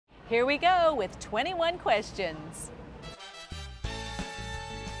Here we go with 21 questions.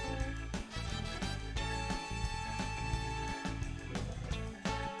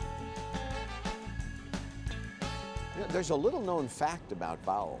 There's a little known fact about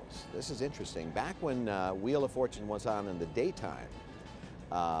vowels. This is interesting. Back when Wheel of Fortune was on in the daytime,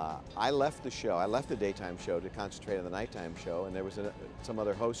 I left the show. I left the daytime show to concentrate on the nighttime show, and there was some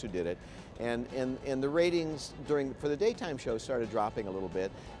other host who did it. And the ratings for the daytime show started dropping a little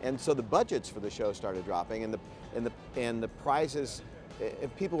bit, and so the budgets for the show started dropping, and the prizes.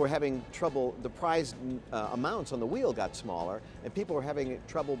 If people were having trouble, the prize amounts on the wheel got smaller, and people were having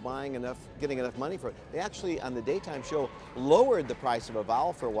trouble getting enough money for it. They actually, on the daytime show, lowered the price of a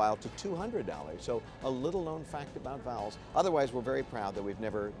vowel for a while to $200. So a little known fact about vowels. Otherwise, we're very proud that we've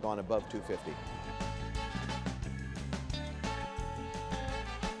never gone above $250.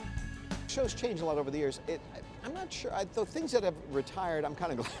 Shows change a lot over the years. I'm not sure. The things that have retired, I'm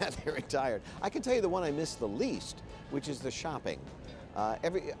kind of glad they retired. I can tell you the one I miss the least, which is the shopping.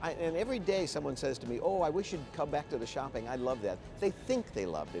 Every day someone says to me, "Oh, I wish you'd come back to the shopping." I love that. They think they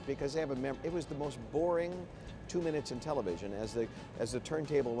loved it because they have it was the most boring 2 minutes in television as the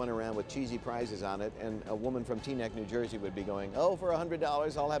turntable went around with cheesy prizes on it, and a woman from Teaneck, New Jersey would be going, "Oh, for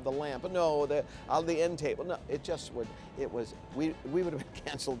 $100 I'll have the lamp." No, the end table. No, it just would. We would have been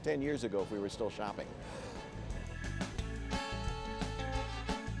canceled 10 years ago if we were still shopping.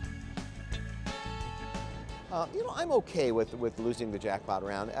 You know, I'm okay with losing the jackpot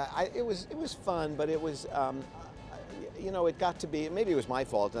round. It was fun, but it was, you know, it got to be, maybe it was my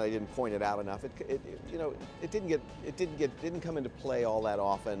fault and I didn't point it out enough. You know, it didn't come into play all that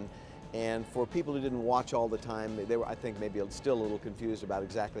often, and for people who didn't watch all the time, they were, I think, maybe still a little confused about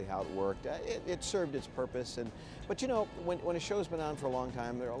exactly how it worked. It served its purpose, but you know, when a show's been on for a long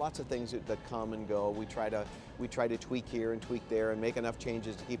time, there are lots of things that come and go. We try to tweak here and tweak there and make enough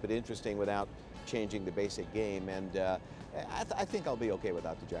changes to keep it interesting without changing the basic game, and I think I'll be okay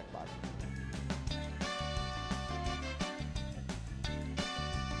without the jackpot.